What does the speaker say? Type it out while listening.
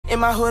In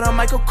my hood, I'm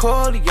Michael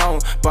Corleone.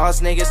 Boss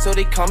niggas, so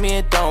they call me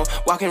a Donn.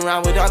 Walking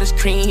around with all this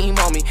cream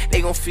on me.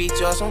 They gon'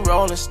 feature us on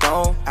Rolling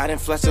Stone. I done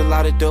flushed a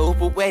lot of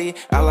dope away.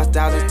 I lost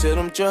thousands to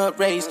them drug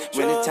rays.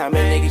 When the time a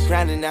nigga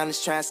grinding down,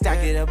 just trying to stack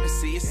it up and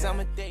see a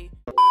summer day.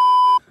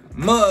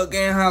 Mug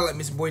and holla at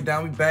me, it's your boy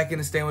Donn. We back in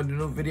the stand with a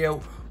new video.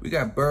 We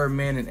got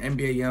BirdMan and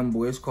NBA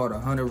YoungBoy. It's called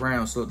 100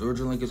 Rounds. So the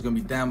original link is gonna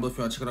be down below if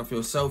you wanna check it out for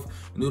yourself. If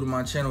you're new to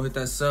my channel, hit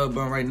that sub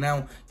button right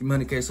now. Give me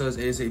 100K subs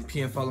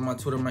ASAP and follow my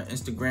Twitter, my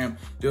Instagram.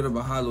 Deal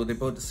to Hollywood. They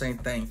both the same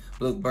thing.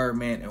 Look,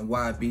 BirdMan and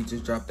YB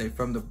just dropped their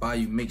From the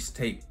Bayou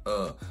mixtape.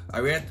 I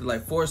reacted to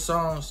like 4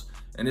 songs,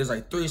 and there's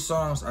like 3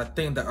 songs I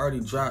think that already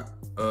dropped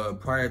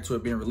prior to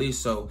it being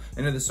released. So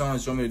any of the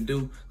songs you want me to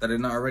do that I did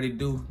not already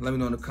do, let me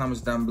know in the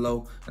comments down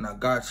below, and I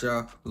got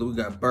y'all. We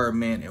got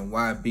BirdMan and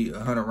YB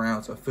 100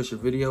 Rounds official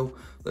video.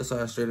 Let's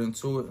dive straight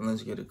into it and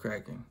let's get it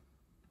cracking.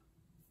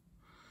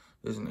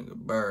 This nigga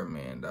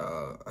BirdMan,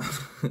 dog.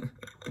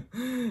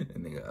 That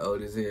nigga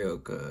old as hell,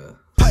 cuz.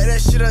 Play that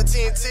shit on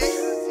TNT.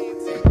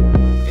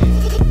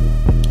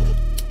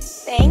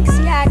 Thanks,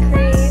 yeah,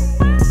 Creed.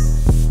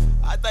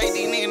 I think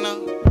these niggas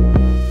know.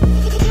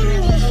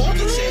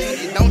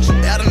 Don't you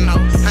better know,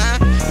 huh?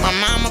 My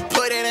mama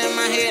put it in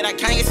my head, I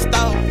can't get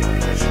stole.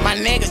 My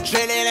nigga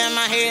drill it in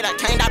my head, I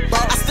can't die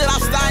broke. I still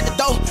outside the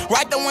door,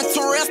 right there when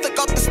too real, stick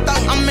up the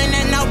stone. I'm in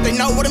and out, they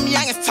know what them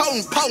youngins told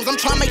and pose. I'm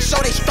trying to make sure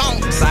they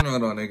strong.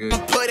 Hold on, nigga.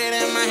 Put it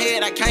in my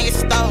head, I can't get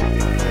stole.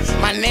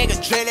 My nigga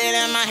drill it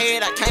in my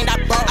head, I can't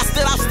die broke. I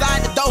still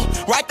outside the door,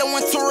 right there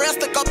when too real,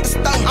 stick up the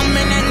stone. I'm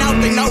in and out,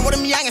 they know what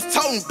them youngins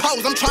told and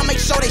pose. I'm trying to make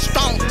sure they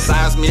strong.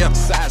 Size me up,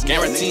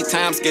 guaranteed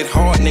times get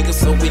hard, nigga,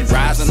 so we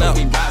rising up.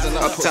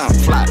 Uptown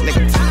fly,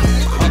 nigga,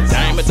 we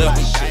diamond up,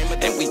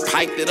 and we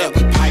piped it up.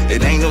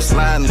 It ain't no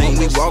sliding when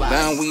we walk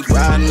down, we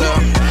riding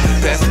up.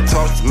 Pass the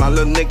talk to my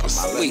little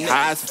niggas, we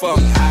high as fuck.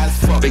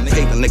 Big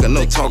paper nigga,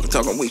 no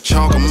talking, we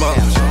chalk 'em up.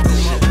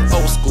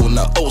 Old school,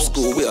 no old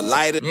school, we'll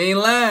light it. You ain't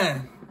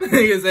lying.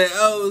 Nigga said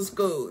old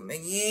school.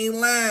 Nigga, you ain't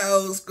lying,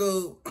 old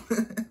school.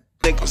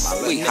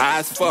 Niggas, we high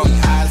as fuck.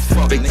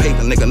 Big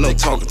paper nigga, no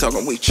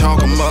talking, we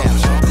chalk 'em up.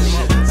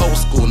 Old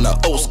school, no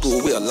old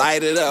school, we'll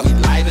light it up.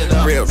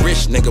 Real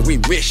rich nigga, we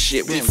rich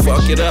shit, we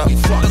fuck it up.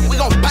 We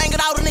gon' bang it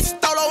out in this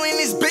stolo in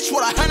this bitch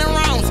with 100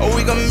 rounds. Or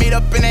we gon' meet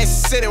up in that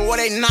city where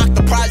they knock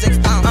the projects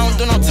down. I don't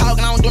do no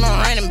talking, I don't do no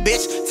random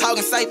bitch.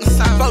 Talking safe and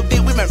sound. Fuck this,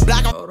 we been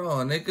blocking. Hold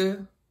on,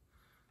 nigga.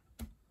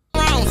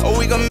 Rounds. Or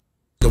we gon'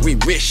 we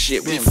rich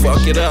shit, we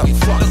fuck it up.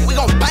 We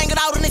gon' bang it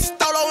out in this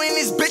stolo in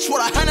this bitch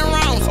with 100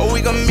 rounds. Or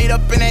we gon' meet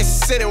up in that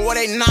city where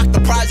they knock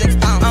the projects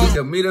down. We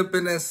can meet up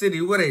in that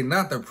city where they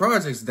knock the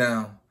projects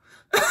down.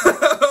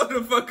 Hold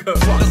the fuck up.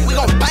 We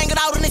gon' bang it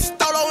out in this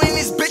stolo in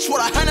this bitch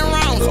with 100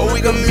 rounds. Or we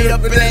gon' meet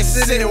up in that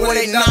city where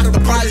they knock the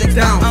projects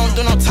down. I don't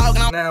do no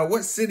talking. Now,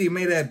 what city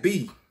may that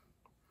be?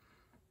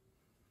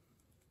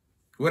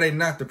 Where they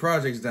knock the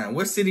projects down?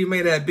 What city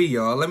may that be,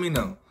 y'all? Let me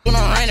know. You know,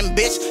 random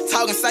bitch,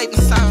 talking safe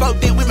and sound. Fuck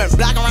this, we been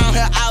blocking around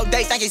here all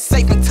day, think it's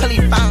safe until he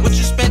found. What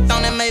you spent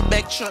on that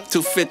Maybach truck?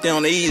 250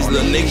 on the ease,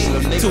 little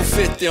nigga.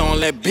 250 on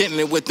that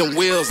Bentley with them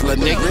wheels,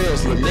 little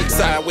nigga.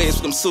 Sideways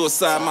with them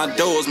suicide, my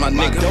doors, my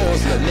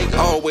nigga.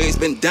 Always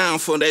been down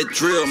for that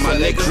drill, my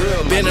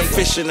nigga. Been a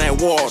fish in that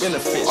water,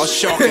 or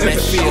shark in that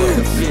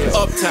field.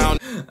 Uptown.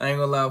 I ain't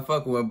gonna lie, I'm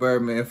fucking with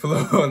BirdMan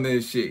flow on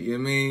this shit, you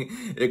know what I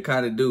mean? It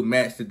kinda do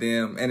match the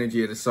damn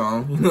energy of the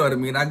song, you know what I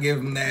mean? I give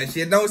him that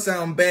shit. Don't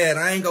sound bad.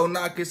 I ain't gonna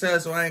knock his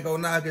hustle, I ain't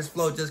gonna knock his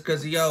flow just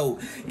cause he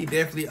old. He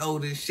definitely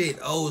old as shit,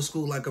 old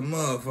school like a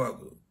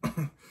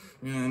motherfucker.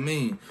 You know what I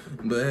mean?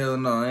 But hell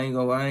no, I ain't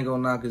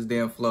gonna knock his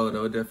damn flow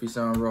though. It definitely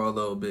sound raw a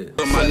little bit.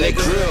 My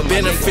nigga,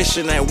 been a fish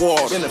in that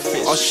water,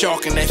 or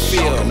shark in that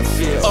field.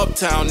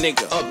 Uptown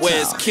nigga, where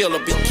his killer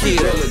be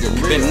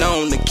killed. Been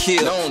known to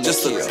kill,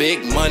 just a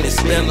big money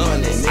spender.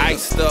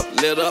 Iced up,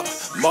 lit up,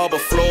 marble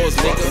floors,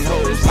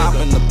 nigga.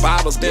 Popping the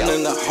bottles, been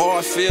in the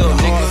hard field,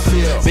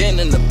 nigga. Been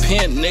in the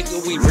pen, nigga,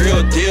 we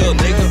real deal,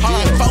 nigga.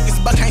 Hard focus,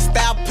 but can't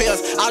style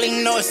pills. All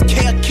he know is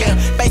kill.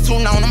 Face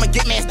tune on, I'ma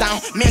get mans down.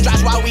 Men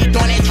drives while we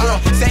doing that drill.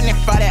 Sending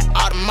for that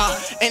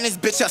Audemars, and this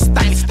bitch a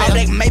stain still. All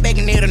that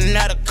Maybach need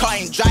another car,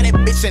 and drive that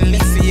bitch in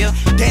lease a year.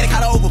 Daddy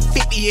got over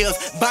 50 years,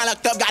 bond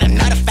locked up, got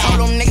another fight.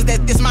 All them niggas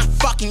that this my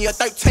fucking year,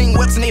 13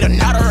 whips need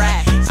another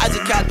ride. I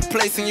just got the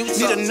place and you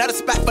need another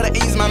spot for the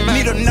ease my mind.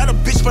 Need another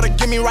bitch for the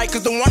get me right,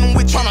 cause the one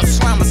with tryna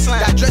slam a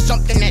slime. I dressed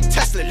something that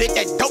Tesla, lit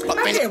that dope up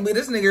in I it. can't believe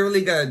this nigga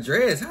really got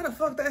dreads. How the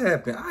fuck that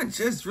happened? I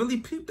just really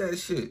peeped that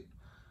shit.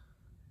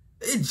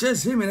 It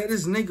just him and that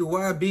this nigga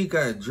YB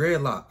got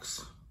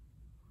dreadlocks.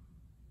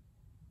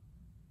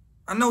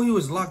 I know he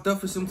was locked up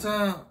for some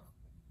time.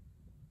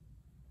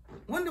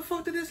 When the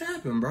fuck did this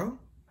happen, bro?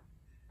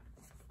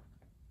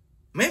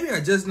 Maybe I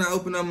just now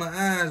opened up my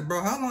eyes,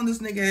 bro. How long this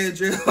nigga had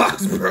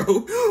dreadlocks, bro?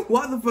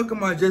 Why the fuck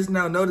am I just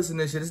now noticing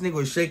this shit? This nigga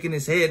was shaking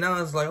his head. Now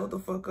I was like, what the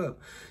fuck up?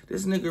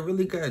 This nigga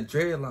really got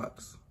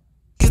dreadlocks.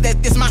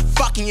 that this my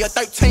fucking year.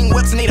 13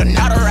 whips, need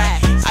another ride.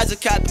 I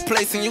just got the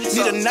place and you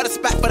need another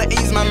spot for the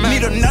ease my mind.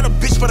 Need another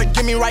bitch for the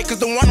get me right, cause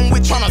the one I'm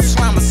with tryna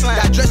slam a slam.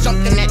 Got dressed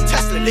jumped in that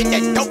Tesla, lit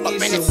that dope up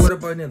in it. What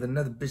about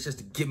another bitch just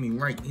to get me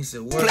right? He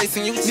said, what? Place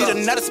and you need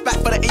another spot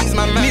for the ease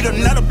my mind. Need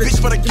another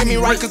bitch for the get me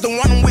right, cause the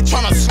one I'm with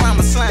tryna slam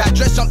a slam. Got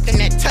dressed jumped in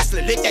that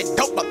Tesla, lit that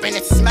dope up in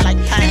it. Smell like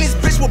pine. And this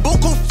bitch with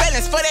buku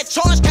feelings for that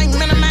charge, can't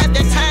minimize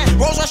that time.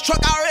 Rolls Royce truck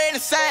already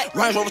inside.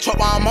 Range Rover truck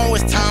while I'm on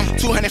with time.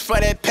 200 for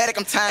that paddock,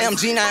 I'm time.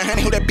 MG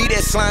 900, who that be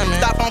that slime,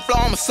 man. Stop on floor,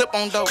 I'ma sip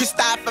on dope.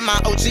 Crystal for my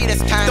OG,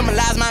 that's kind.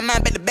 Symbolize my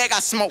mind, bet the bag I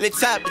smoke. Lit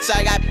top, bitch,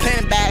 I got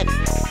plenty bags.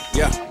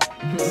 Yeah.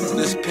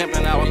 This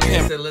pimpin' our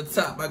pimp. At the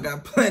top, I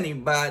got plenty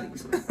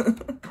bodies.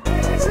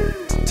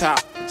 Top,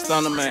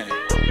 Stunner Man.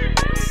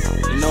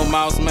 You know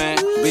Mouse Man,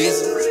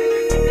 Busy.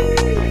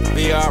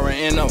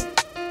 BR&NO.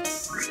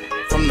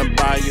 From the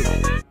Bayou.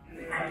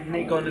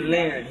 Nick on the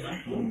land.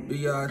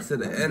 BR to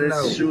the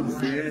NO.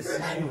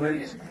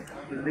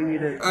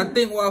 I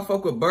think why I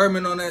fuck with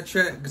BirdMan on that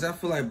track, because I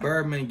feel like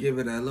BirdMan give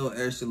it a little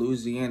extra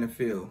Louisiana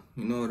feel.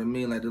 You know what I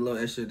mean? Like the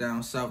little extra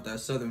down south,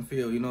 that southern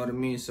feel. You know what I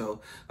mean?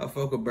 So I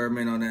fuck with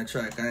BirdMan on that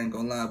track. I ain't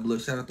gonna lie. But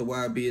look, shout out to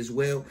YB as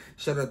well.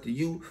 Shout out to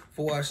you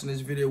for watching this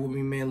video with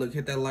me, man. Look,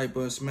 hit that like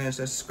button, smash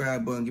that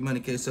subscribe button, give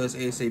money case to us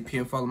ASAP,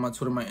 and follow my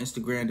Twitter, my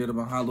Instagram, did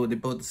my Hollywood. They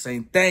both the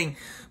same thing.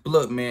 But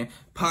look, man,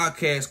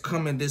 podcast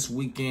coming this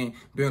weekend.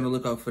 Be on the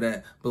lookout for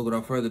that. But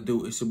without further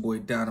ado, it's your boy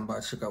Donn. I'm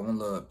about to check out One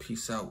Love.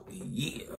 Peace out. Yeah.